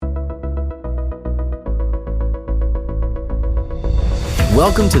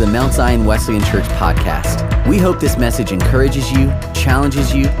Welcome to the Mount Zion Wesleyan Church podcast. We hope this message encourages you,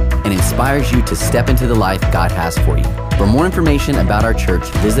 challenges you, and inspires you to step into the life God has for you. For more information about our church,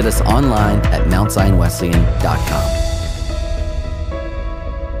 visit us online at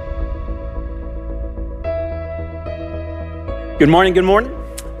mountzionwesleyan.com. Good morning, good morning.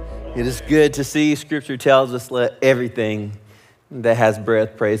 It is good to see Scripture tells us let everything that has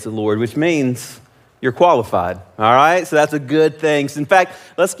breath praise the Lord, which means you're qualified, all right? So that's a good thing. In fact,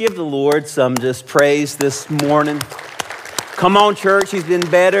 let's give the Lord some just praise this morning. Come on, church, He's been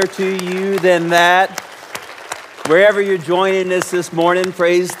better to you than that. Wherever you're joining us this morning,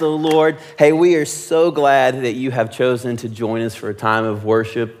 praise the Lord. Hey, we are so glad that you have chosen to join us for a time of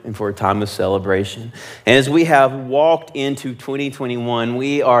worship and for a time of celebration. And as we have walked into 2021,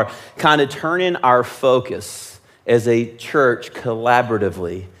 we are kind of turning our focus as a church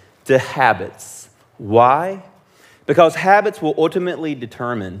collaboratively to habits. Why? Because habits will ultimately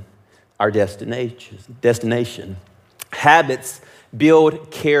determine our destination. Habits build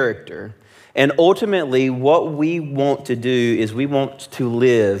character. And ultimately, what we want to do is we want to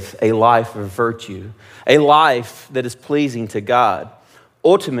live a life of virtue, a life that is pleasing to God.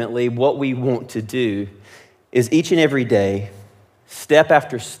 Ultimately, what we want to do is each and every day, step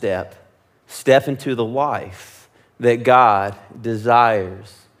after step into the life that God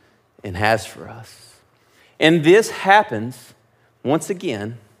desires and has for us. And this happens, once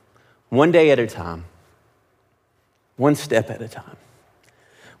again, one day at a time, one step at a time.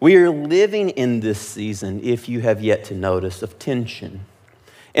 We are living in this season, if you have yet to notice, of tension.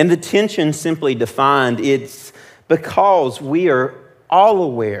 And the tension simply defined, it's because we are all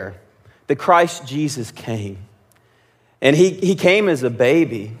aware that Christ Jesus came. And he came as a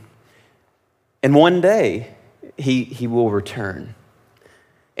baby. And one day, he will return.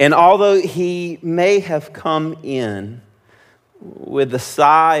 And although he may have come in with a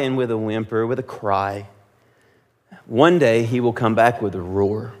sigh and with a whimper, with a cry, one day he will come back with a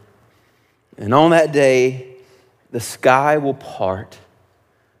roar. And on that day, the sky will part,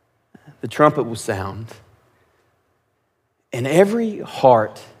 the trumpet will sound, and every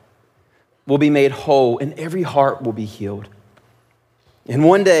heart will be made whole, and every heart will be healed. And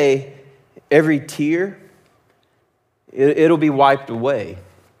one day, every tear, it'll be wiped away.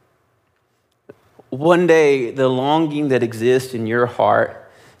 One day, the longing that exists in your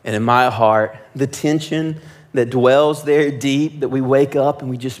heart and in my heart, the tension that dwells there deep, that we wake up and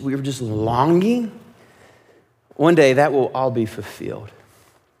we were just longing, one day that will all be fulfilled.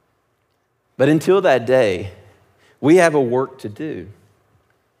 But until that day, we have a work to do.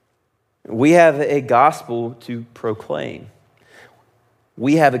 We have a gospel to proclaim.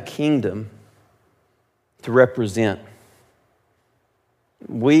 We have a kingdom to represent.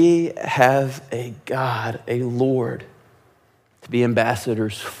 We have a God, a Lord, to be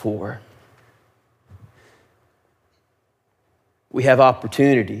ambassadors for. We have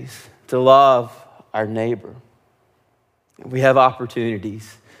opportunities to love our neighbor. We have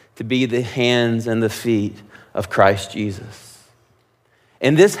opportunities to be the hands and the feet of Christ Jesus.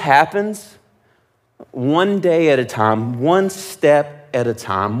 And this happens one day at a time, one step at a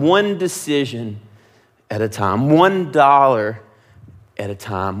time, one decision at a time, $1 at a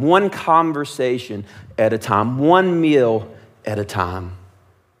time, one conversation at a time, one meal at a time.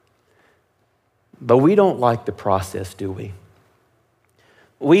 But we don't like the process, do we?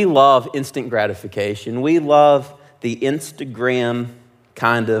 We love instant gratification. We love the Instagram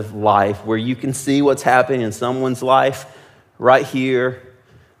kind of life where you can see what's happening in someone's life right here,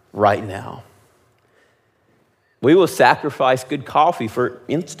 right now. We will sacrifice good coffee for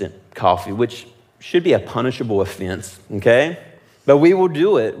instant coffee, which should be a punishable offense, okay? But we will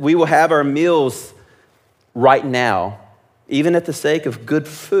do it. We will have our meals right now, even at the sake of good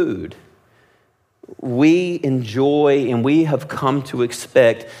food. We enjoy and we have come to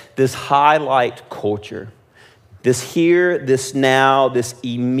expect this highlight culture, this here, this now, this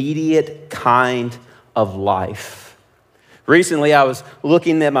immediate kind of life. Recently, I was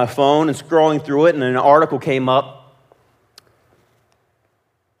looking at my phone and scrolling through it, and an article came up,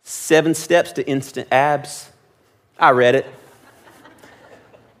 7 steps to instant abs. I read it,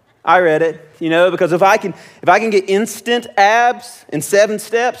 because if I can get instant abs in 7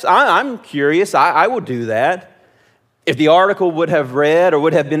 steps, I'm curious. I will do that. If the article would have read or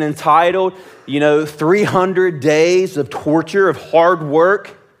would have been entitled, 300 days of torture, of hard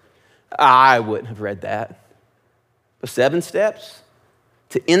work, I wouldn't have read that. But 7 steps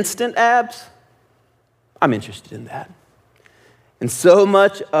to instant abs, I'm interested in that. And so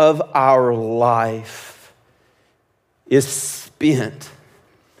much of our life is spent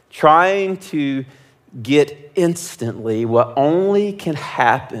trying to get instantly what only can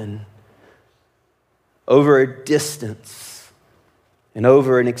happen over a distance and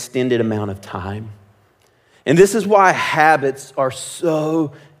over an extended amount of time. And this is why habits are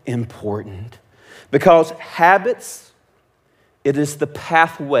so important. Because habits, it is the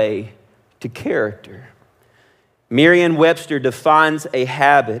pathway to character. Merriam-Webster defines a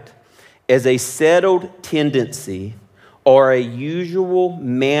habit as a settled tendency or a usual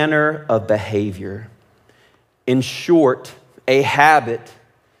manner of behavior. In short, a habit,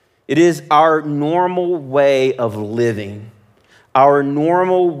 it is our normal way of living, our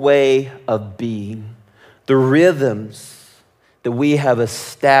normal way of being, the rhythms that we have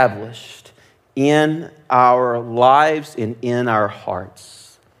established in our lives and in our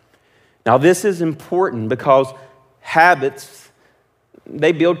hearts. Now, this is important because habits,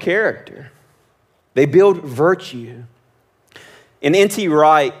 they build character. They build virtue. In N.T.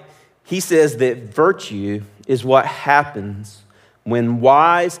 Wright, he says that virtue is what happens when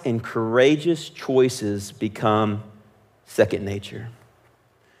wise and courageous choices become second nature.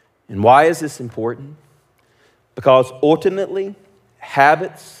 And why is this important? Because ultimately,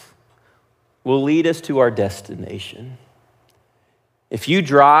 habits will lead us to our destination. If you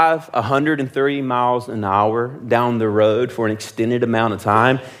drive 130 miles an hour down the road for an extended amount of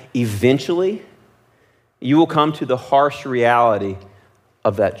time, eventually you will come to the harsh reality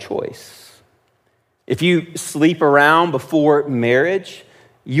of that choice. If you sleep around before marriage,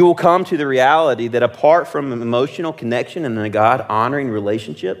 you will come to the reality that apart from an emotional connection and a God-honoring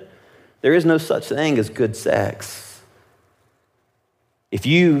relationship, there is no such thing as good sex. If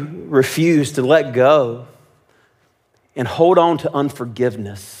you refuse to let go and hold on to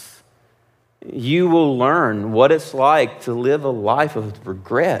unforgiveness, you will learn what it's like to live a life of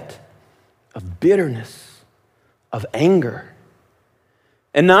regret, of bitterness, of anger.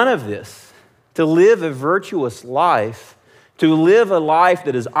 And none of this, to live a virtuous life, to live a life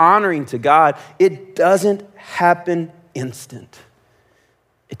that is honoring to God, it doesn't happen instant.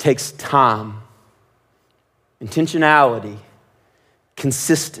 It takes time, intentionality,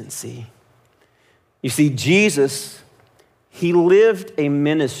 consistency. You see, Jesus, he lived a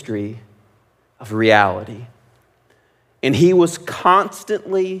ministry of reality. And he was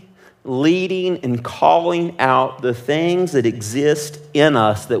constantly leading and calling out the things that exist in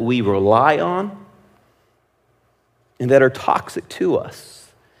us that we rely on and that are toxic to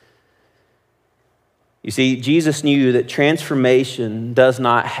us. You see, Jesus knew that transformation does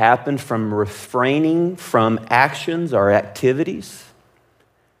not happen from refraining from actions or activities.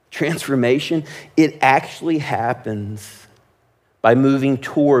 Transformation, it actually happens by moving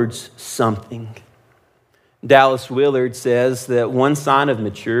towards something. Dallas Willard says that one sign of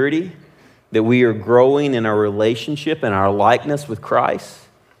maturity, that we are growing in our relationship and our likeness with Christ,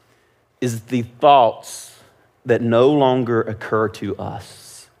 is the thoughts that no longer occur to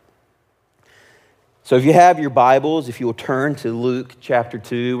us. So if you have your Bibles, if you will turn to Luke chapter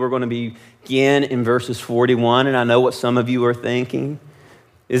 2, we're going to begin in verses 41, and I know what some of you are thinking.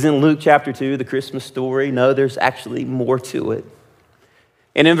 Isn't Luke chapter 2 the Christmas story? No, there's actually more to it.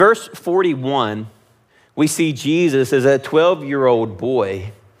 And in verse 41, we see Jesus as a 12-year-old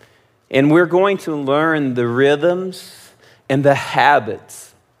boy, and we're going to learn the rhythms and the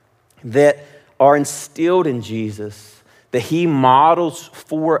habits that are instilled in Jesus, that he models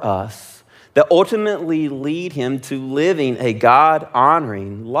for us, that ultimately lead him to living a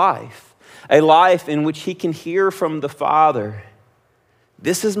God-honoring life, a life in which he can hear from the Father,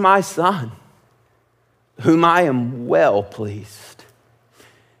 "This is my Son, whom I am well pleased."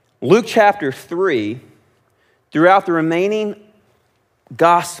 Luke chapter 3, throughout the remaining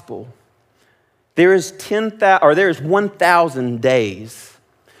gospel, there is 1,000 days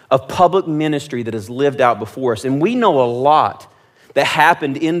of public ministry that is lived out before us. And we know a lot that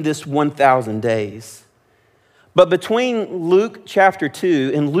happened in this 1,000 days. But between Luke chapter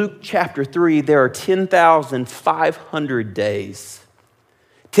 2 and Luke chapter 3, there are 10,500 days.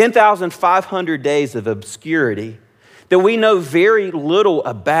 10,500 days of obscurity that we know very little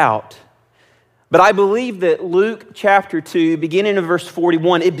about. But I believe that Luke chapter 2, beginning in verse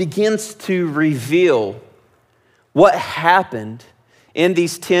 41, it begins to reveal what happened in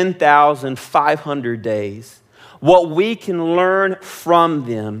these 10,500 days, what we can learn from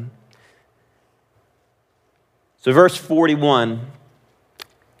them. So verse 41,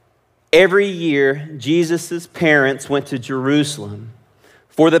 every year Jesus' parents went to Jerusalem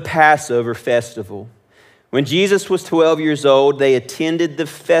for the Passover festival. When Jesus was 12 years old, they attended the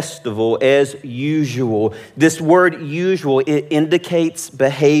festival as usual. This word usual, it indicates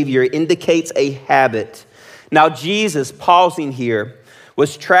behavior, it indicates a habit. Now Jesus, pausing here,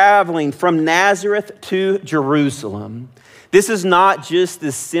 was traveling from Nazareth to Jerusalem. This is not just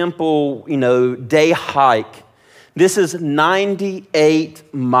this simple, day hike. This is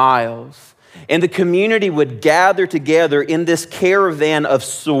 98 miles. And the community would gather together in this caravan of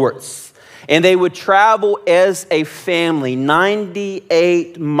sorts. And they would travel as a family,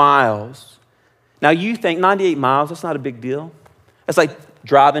 98 miles. Now you think 98 miles, that's not a big deal. That's like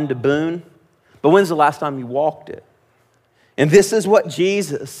driving to Boone. But when's the last time you walked it? And this is what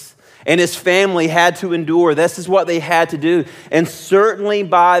Jesus and his family had to endure. This is what they had to do. And certainly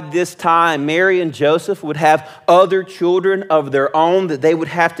by this time, Mary and Joseph would have other children of their own that they would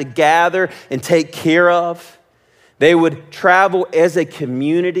have to gather and take care of. They would travel as a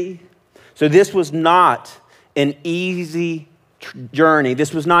community. So this was not an easy journey.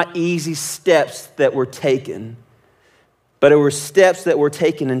 This was not easy steps that were taken, but it were steps that were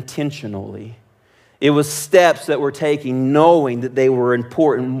taken intentionally. It was steps that were taken knowing that they were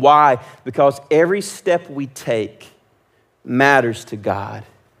important. Why? Because every step we take matters to God.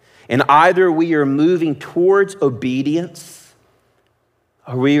 And either we are moving towards obedience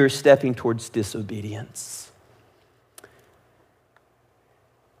or we are stepping towards disobedience.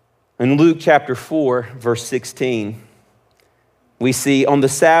 In Luke chapter 4, verse 16, we see on the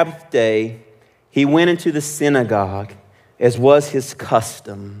Sabbath day, he went into the synagogue as was his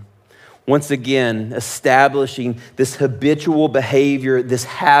custom. Once again, establishing this habitual behavior, this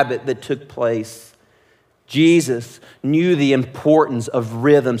habit that took place. Jesus knew the importance of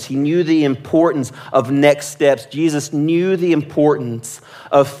rhythms. He knew the importance of next steps. Jesus knew the importance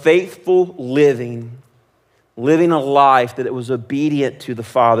of faithful living a life that it was obedient to the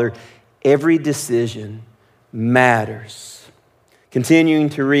Father. Every decision matters. Continuing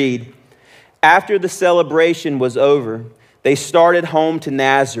to read, after the celebration was over, they started home to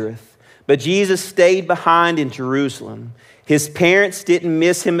Nazareth. But Jesus stayed behind in Jerusalem. His parents didn't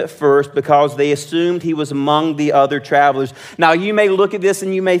miss him at first because they assumed he was among the other travelers. Now, you may look at this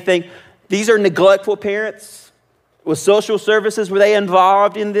and you may think, these are neglectful parents. Was social services, were they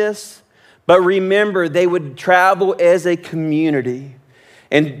involved in this? But remember, they would travel as a community.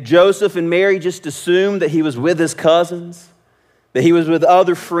 And Joseph and Mary just assumed that he was with his cousins, that he was with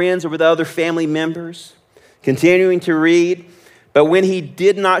other friends or with other family members. Continuing to read, but when he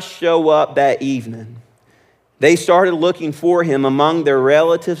did not show up that evening, they started looking for him among their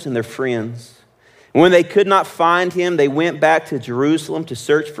relatives and their friends. And when they could not find him, they went back to Jerusalem to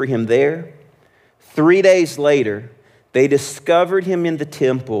search for him there. 3 days later, they discovered him in the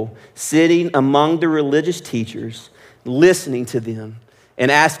temple, sitting among the religious teachers, listening to them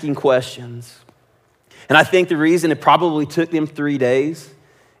and asking questions. And I think the reason it probably took them 3 days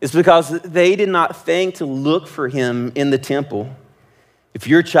is because they did not think to look for him in the temple. If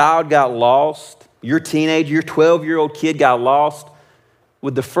your child got lost, your teenager, your 12-year-old kid got lost,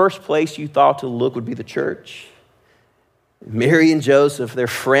 would the first place you thought to look would be the church? Mary and Joseph, they're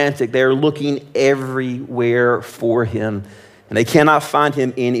frantic. They're looking everywhere for him, and they cannot find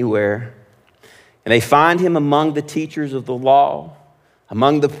him anywhere. And they find him among the teachers of the law,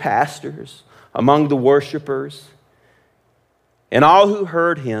 among the pastors, among the worshipers. And all who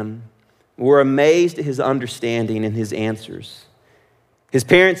heard him were amazed at his understanding and his answers. His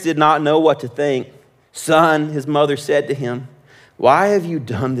parents did not know what to think. Son, his mother said to him, why have you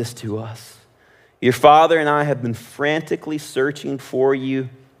done this to us? Your father and I have been frantically searching for you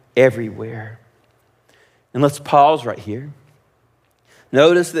everywhere. And let's pause right here.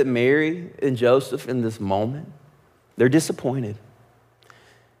 Notice that Mary and Joseph in this moment, they're disappointed.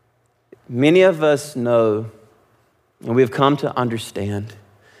 Many of us know, and we've come to understand,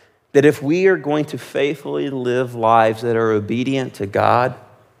 that if we are going to faithfully live lives that are obedient to God,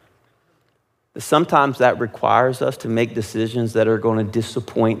 sometimes that requires us to make decisions that are going to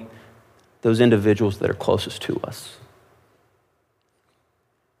disappoint those individuals that are closest to us.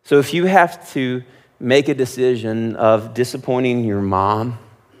 So if you have to make a decision of disappointing your mom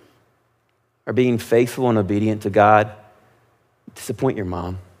or being faithful and obedient to God, disappoint your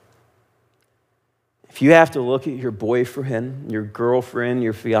mom. If you have to look at your boyfriend, your girlfriend,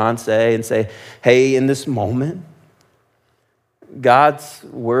 your fiance and say, hey, in this moment, God's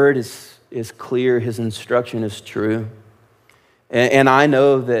word is clear, his instruction is true. And I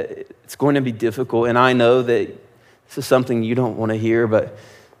know that it's going to be difficult, and I know that this is something you don't want to hear, but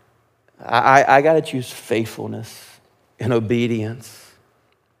I got to choose faithfulness and obedience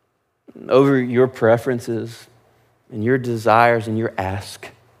over your preferences and your desires and your ask.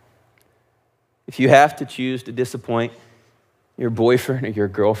 If you have to choose to disappoint your boyfriend or your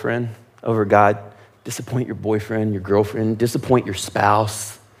girlfriend over God, disappoint your boyfriend, your girlfriend, disappoint your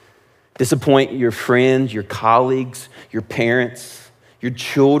spouse, disappoint your friends, your colleagues, your parents, your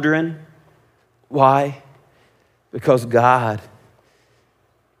children. Why? Because God,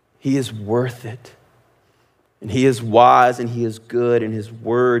 He is worth it. And He is wise and He is good, and His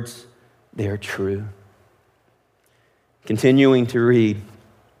words, they are true. Continuing to read.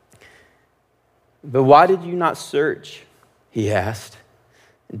 But why did you not search? He asked.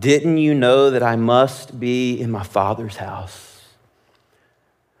 Didn't you know that I must be in my Father's house?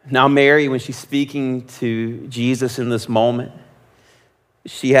 Now Mary, when she's speaking to Jesus in this moment,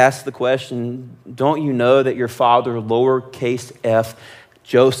 she asks the question, don't you know that your father, lowercase f,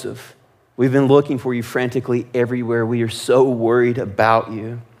 Joseph, we've been looking for you frantically everywhere. We are so worried about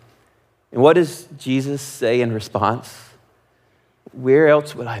you. And what does Jesus say in response? Where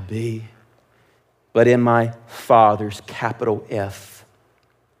else would I be but in my Father's, capital F,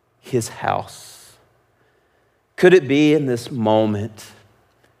 His house? Could it be in this moment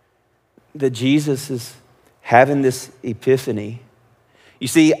that Jesus is having this epiphany? You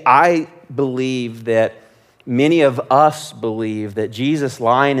see, I believe that many of us believe that Jesus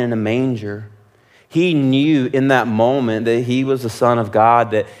lying in a manger, He knew in that moment that He was the Son of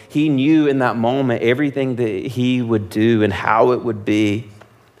God, that He knew in that moment everything that He would do and how it would be.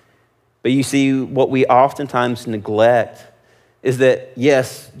 But you see, what we oftentimes neglect is that,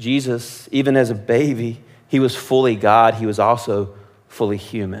 yes, Jesus, even as a baby, He was fully God. He was also fully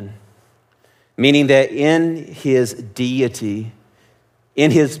human. Meaning that in His deity, in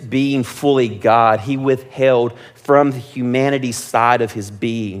His being fully God, He withheld from the humanity side of His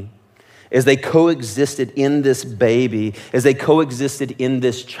being. As they coexisted in this baby, as they coexisted in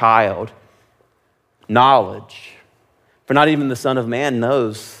this child, knowledge. For not even the Son of Man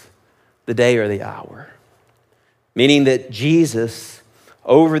knows the day or the hour. Meaning that Jesus,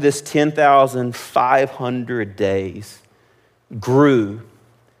 over this 10,500 days, grew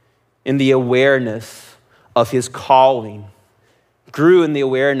in the awareness of His calling, grew in the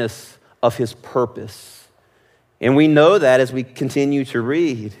awareness of His purpose. And we know that as we continue to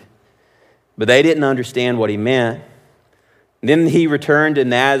read. But they didn't understand what He meant. Then He returned to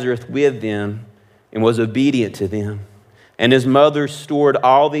Nazareth with them and was obedient to them. And His mother stored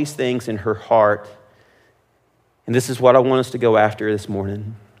all these things in her heart. And this is what I want us to go after this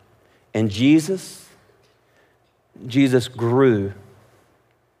morning. And Jesus grew.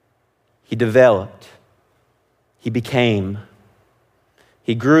 He developed. He became.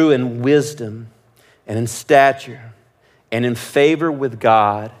 He grew in wisdom and in stature and in favor with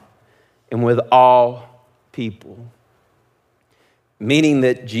God and with all people. Meaning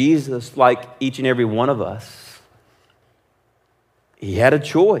that Jesus, like each and every one of us, He had a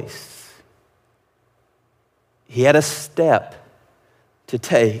choice. He had a step to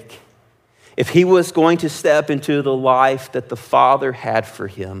take. If He was going to step into the life that the Father had for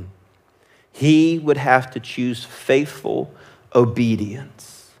Him, He would have to choose faithful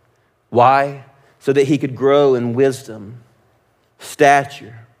obedience. Why? So that He could grow in wisdom,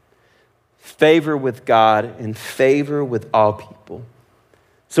 stature, favor with God, and favor with all people.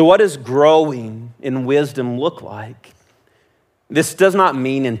 So what does growing in wisdom look like? This does not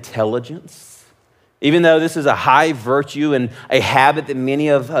mean intelligence, even though this is a high virtue and a habit that many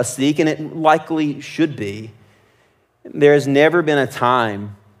of us seek, and it likely should be. There has never been a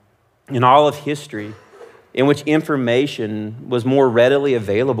time in all of history in which information was more readily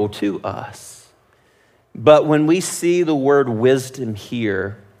available to us. But when we see the word wisdom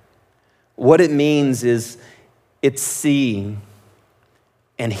here, what it means is it's seeing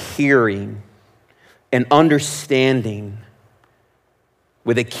and hearing and understanding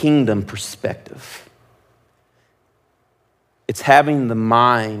with a kingdom perspective. It's having the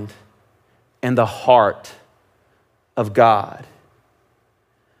mind and the heart of God.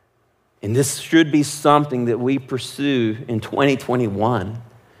 And this should be something that we pursue in 2021,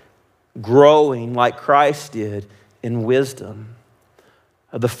 growing like Christ did in wisdom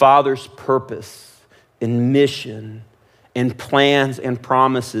of the Father's purpose and mission and plans and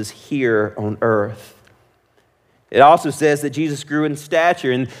promises here on earth. It also says that Jesus grew in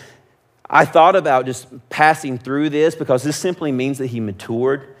stature. And I thought about just passing through this because this simply means that He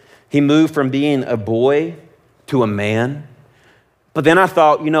matured. He moved from being a boy to a man. But then I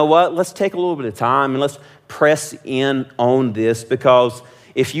thought, you know what? Let's take a little bit of time and let's press in on this, because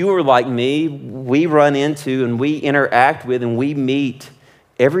if you were like me, we run into and we interact with and we meet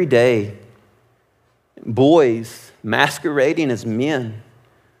every day boys masquerading as men.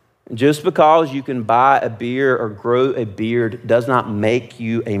 Just because you can buy a beer or grow a beard does not make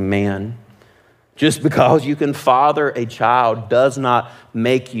you a man. Just because you can father a child does not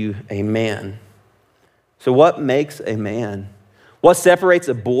make you a man. So what makes a man? What separates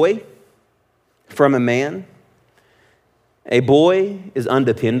a boy from a man? A boy is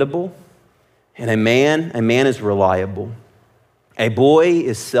undependable, and a man is reliable. A boy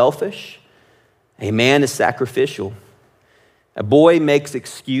is selfish, a man is sacrificial. A boy makes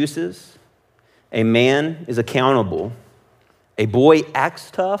excuses, a man is accountable. A boy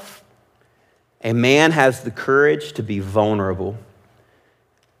acts tough, a man has the courage to be vulnerable.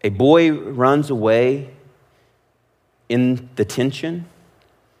 A boy runs away in the tension.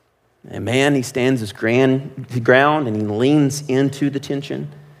 A man, he stands his ground and he leans into the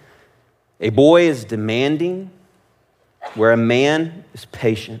tension. A boy is demanding, where a man is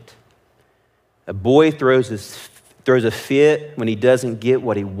patient. A boy throws a fit when he doesn't get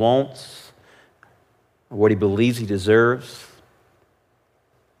what he wants or what he believes he deserves.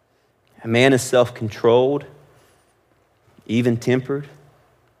 A man is self-controlled, even-tempered.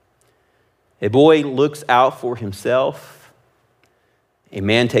 A boy looks out for himself. A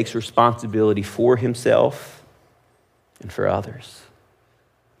man takes responsibility for himself and for others.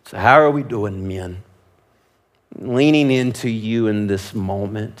 So how are we doing, men? Leaning into you in this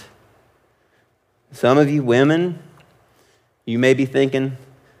moment. Some of you women, you may be thinking,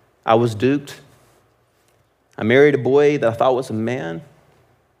 I was duped. I married a boy that I thought was a man.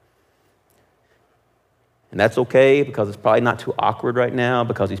 And that's okay because it's probably not too awkward right now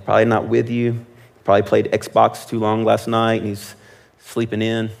because he's probably not with you. He probably played Xbox too long last night and he's sleeping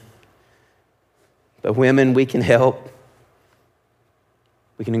in. But women, we can help.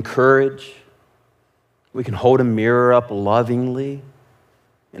 We can encourage. We can hold a mirror up lovingly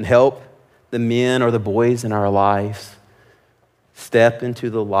and help the men or the boys in our lives step into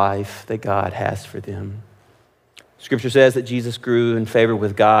the life that God has for them. Scripture says that Jesus grew in favor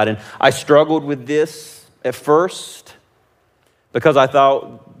with God, and I struggled with this at first because I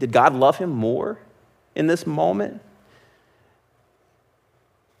thought, did God love him more in this moment?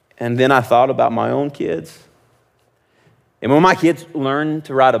 And then I thought about my own kids. And when my kids learned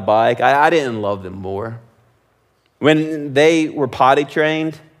to ride a bike, I didn't love them more. When they were potty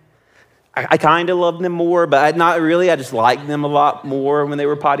trained, I kind of loved them more, but not really. I just liked them a lot more when they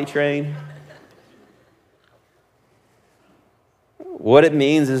were potty trained. What it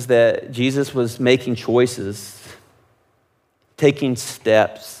means is that Jesus was making choices, taking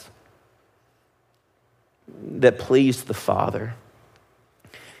steps that pleased the Father.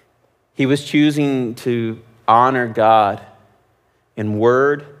 He was choosing to honor God in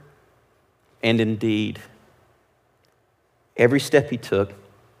word and in deed. Every step he took,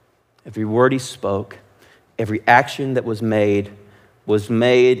 every word he spoke, every action that was made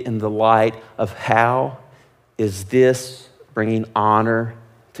in the light of how is this bringing honor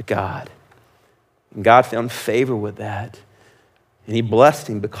to God. And God found favor with that. And he blessed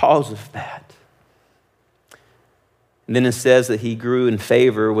him because of that. And then it says that he grew in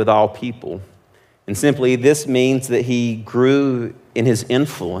favor with all people. And simply this means that he grew in his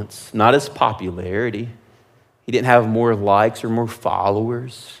influence, not his popularity. He didn't have more likes or more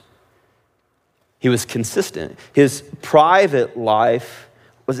followers. He was consistent. His private life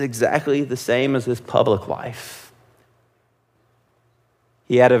was exactly the same as his public life.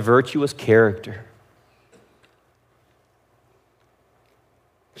 He had a virtuous character.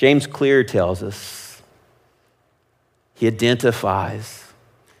 James Clear tells us, he identifies,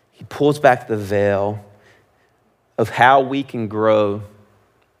 he pulls back the veil of how we can grow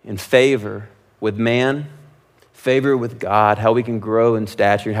in favor with man, favor with God, how we can grow in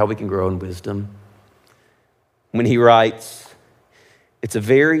stature, how we can grow in wisdom. When he writes, it's a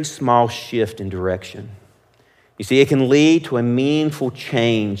very small shift in direction. You see, it can lead to a meaningful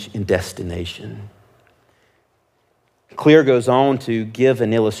change in destination. Clear goes on to give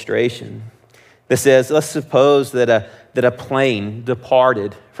an illustration that says, let's suppose that a plane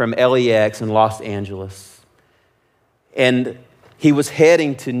departed from LAX in Los Angeles, and he was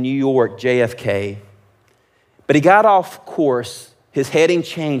heading to New York, JFK, but he got off course. His heading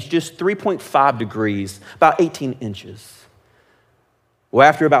changed just 3.5 degrees, about 18 inches. Well,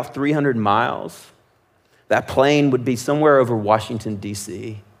 after about 300 miles, that plane would be somewhere over Washington,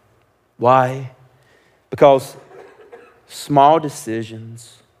 D.C. Why? Because small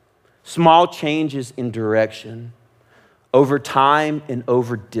decisions, small changes in direction, over time and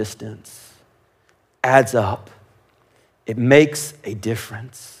over distance, adds up. It makes a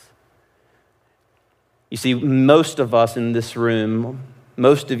difference. You see, most of us in this room,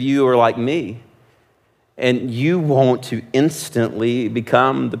 most of you are like me, and you want to instantly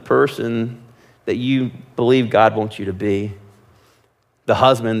become the person that you believe God wants you to be, the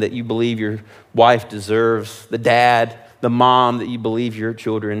husband that you believe your wife deserves, the dad, the mom that you believe your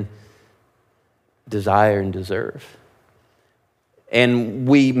children desire and deserve. And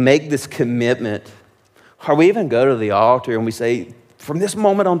we make this commitment Or we even go to the altar and we say, from this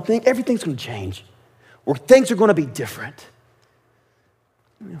moment on, everything's going to change, or things are going to be different.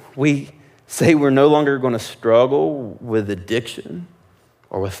 We say we're no longer going to struggle with addiction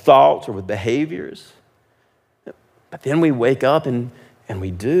or with thoughts or with behaviors. But then we wake up and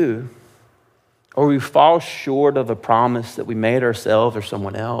we do. Or we fall short of a promise that we made ourselves or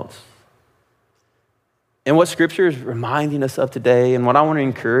someone else. And what Scripture is reminding us of today, and what I want to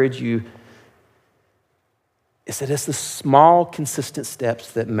encourage you, is that it's the small, consistent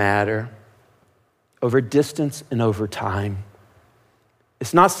steps that matter over distance and over time.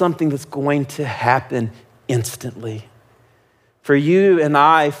 It's not something that's going to happen instantly. For you and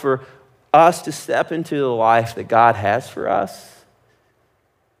I, for us to step into the life that God has for us,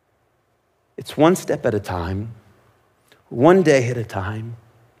 it's one step at a time, one day at a time.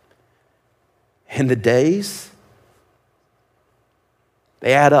 And the days,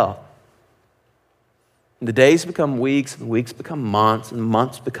 they add up. The days become weeks, and weeks become months, and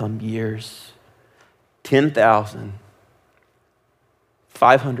months become years.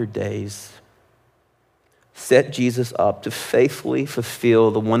 10,500 days set Jesus up to faithfully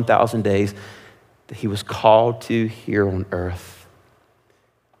fulfill the 1,000 days that he was called to here on earth.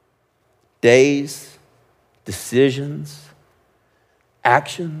 Days, decisions,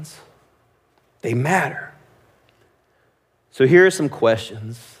 actions, they matter. So here are some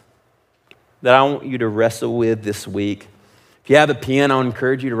questions that I want you to wrestle with this week. If you have a pen, I'll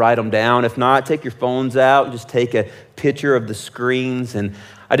encourage you to write them down. If not, take your phones out and just take a picture of the screens. And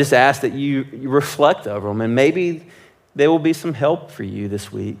I just ask that you reflect over them, and maybe there will be some help for you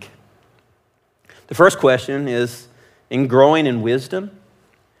this week. The first question is, in growing in wisdom,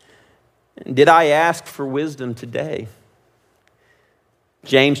 did I ask for wisdom today?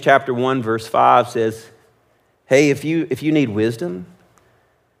 James chapter 1, verse 5 says, hey, if you need wisdom,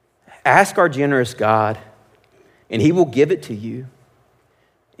 ask our generous God, and he will give it to you.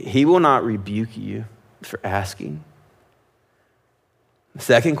 He will not rebuke you for asking. The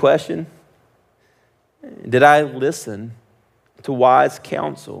second question, did I listen to wise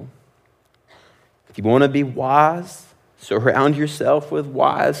counsel? If you want to be wise, surround yourself with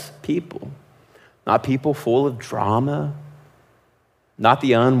wise people, not people full of drama, not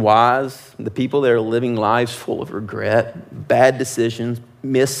the unwise, the people that are living lives full of regret, bad decisions,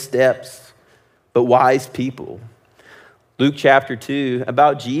 missteps, but wise people. Luke chapter 2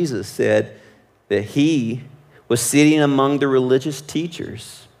 about Jesus said that he was sitting among the religious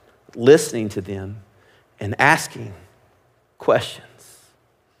teachers, listening to them and asking questions.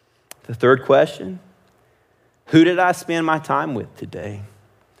 The third question, who did I spend my time with today?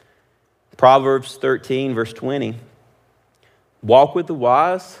 Proverbs 13, verse 20. Walk with the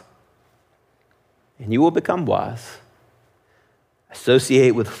wise, and you will become wise.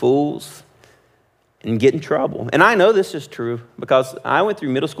 Associate with fools, and get in trouble. And I know this is true because I went through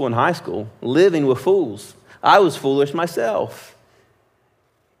middle school and high school living with fools. I was foolish myself.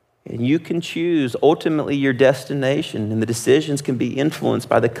 And you can choose ultimately your destination, and the decisions can be influenced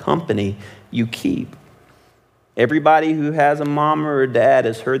by the company you keep. Everybody who has a mom or a dad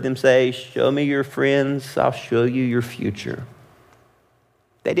has heard them say, show me your friends, I'll show you your future.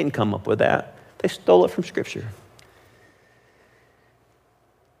 They didn't come up with that. They stole it from Scripture.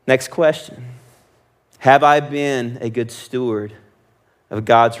 Next question. Have I been a good steward of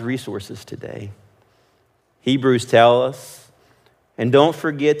God's resources today? Hebrews tell us, and don't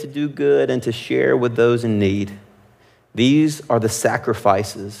forget to do good and to share with those in need. These are the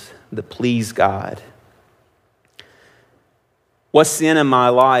sacrifices that please God. What sin in my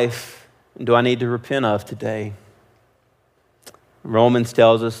life do I need to repent of today? Romans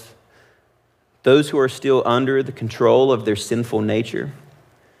tells us those who are still under the control of their sinful nature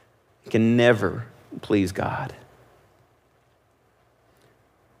can never please God.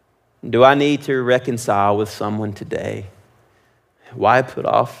 Do I need to reconcile with someone today? Why put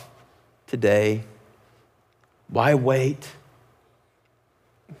off today? Why wait?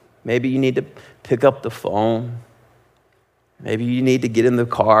 Maybe you need to pick up the phone. Maybe you need to get in the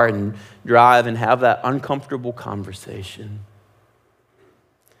car and drive and have that uncomfortable conversation.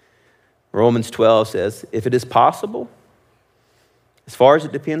 Romans 12 says, if it is possible, as far as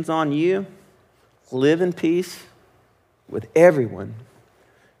it depends on you, live in peace with everyone.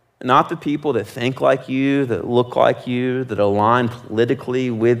 Not the people that think like you, that look like you, that align politically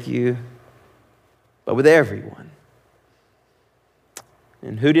with you, but with everyone.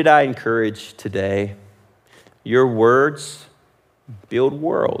 And who did I encourage today? Your words build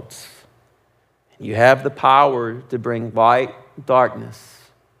worlds. You have the power to bring light, darkness.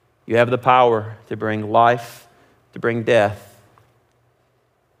 You have the power to bring life, to bring death.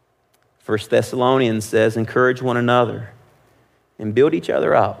 1 Thessalonians says, encourage one another and build each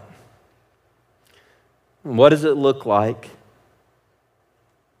other up. And what does it look like?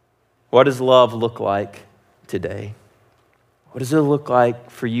 What does love look like today? What does it look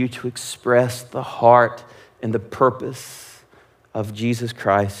like for you to express the heart and the purpose of Jesus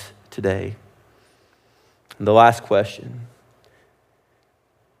Christ today? And the last question,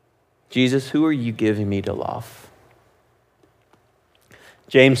 Jesus, who are you giving me to love?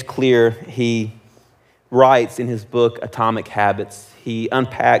 James Clear, he writes in his book, Atomic Habits, he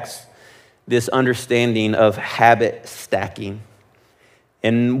unpacks this understanding of habit stacking.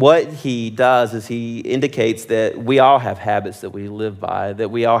 And what he does is he indicates that we all have habits that we live by,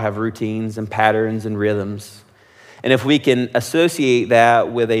 that we all have routines and patterns and rhythms. And if we can associate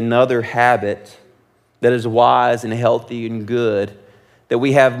that with another habit that is wise and healthy and good, that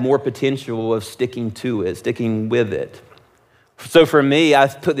we have more potential of sticking to it, sticking with it. So for me, I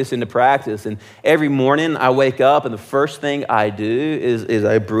put this into practice, and every morning I wake up and the first thing I do is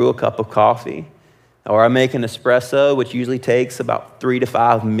I brew a cup of coffee, or I make an espresso, which usually takes about 3 to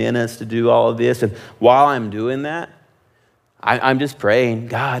 5 minutes to do all of this. And while I'm doing that, I'm just praying,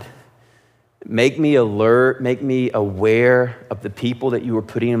 God, make me alert, make me aware of the people that you are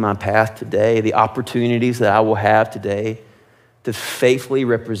putting in my path today, the opportunities that I will have today to faithfully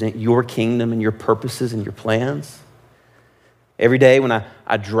represent your kingdom and your purposes and your plans. Every day when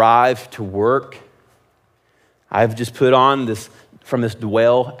I drive to work, I've just put on this, from this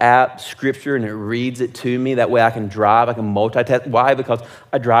Dwell app, scripture, and it reads it to me. That way I can drive, I can multitask. Why? Because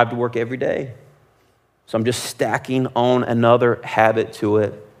I drive to work every day. So I'm just stacking on another habit to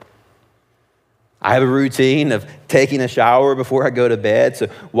it. I have a routine of taking a shower before I go to bed. So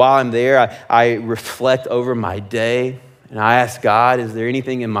while I'm there, I reflect over my day. And I ask God, is there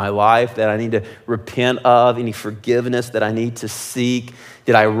anything in my life that I need to repent of, any forgiveness that I need to seek?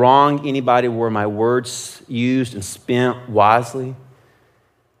 Did I wrong anybody? Were my words used and spent wisely?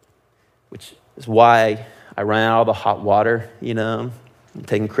 Which is why I ran out of the hot water, and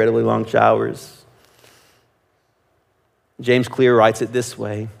take incredibly long showers. James Clear writes it this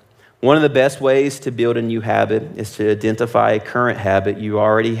way. One of the best ways to build a new habit is to identify a current habit you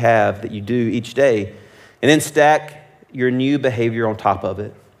already have that you do each day, and then stack your new behavior on top of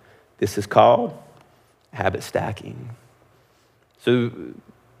it. This is called habit stacking. So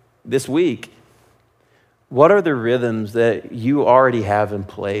this week, what are the rhythms that you already have in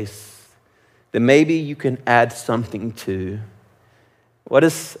place that maybe you can add something to? What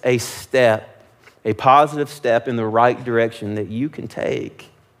is a step, a positive step in the right direction that you can take?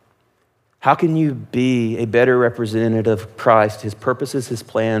 How can you be a better representative of Christ, his purposes, his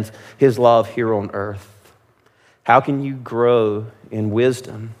plans, his love here on earth? How can you grow in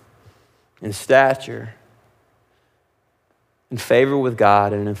wisdom, in stature, in favor with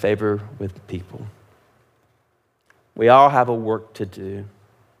God and in favor with people? We all have a work to do.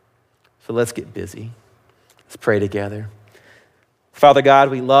 So let's get busy. Let's pray together. Father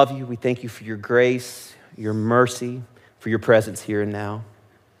God, we love you. We thank you for your grace, your mercy, for your presence here and now.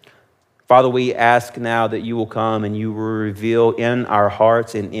 Father, we ask now that you will come and you will reveal in our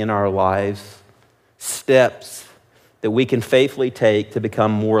hearts and in our lives steps that we can faithfully take to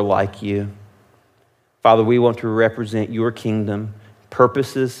become more like you. Father, we want to represent your kingdom,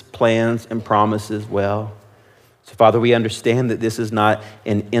 purposes, plans, and promises well. So, Father, we understand that this is not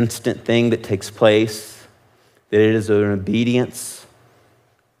an instant thing that takes place, that it is an obedience.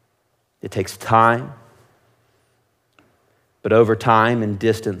 It takes time. But over time and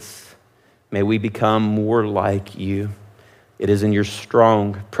distance, may we become more like you. It is in your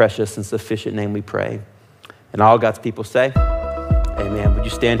strong, precious, and sufficient name we pray. And all God's people say, amen. Would you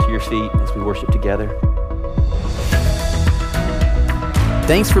stand to your feet as we worship together?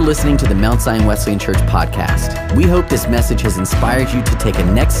 Thanks for listening to the Mount Zion Wesleyan Church podcast. We hope this message has inspired you to take a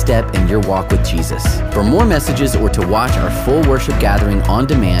next step in your walk with Jesus. For more messages or to watch our full worship gathering on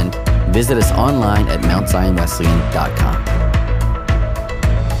demand, visit us online at mountzionwesleyan.com.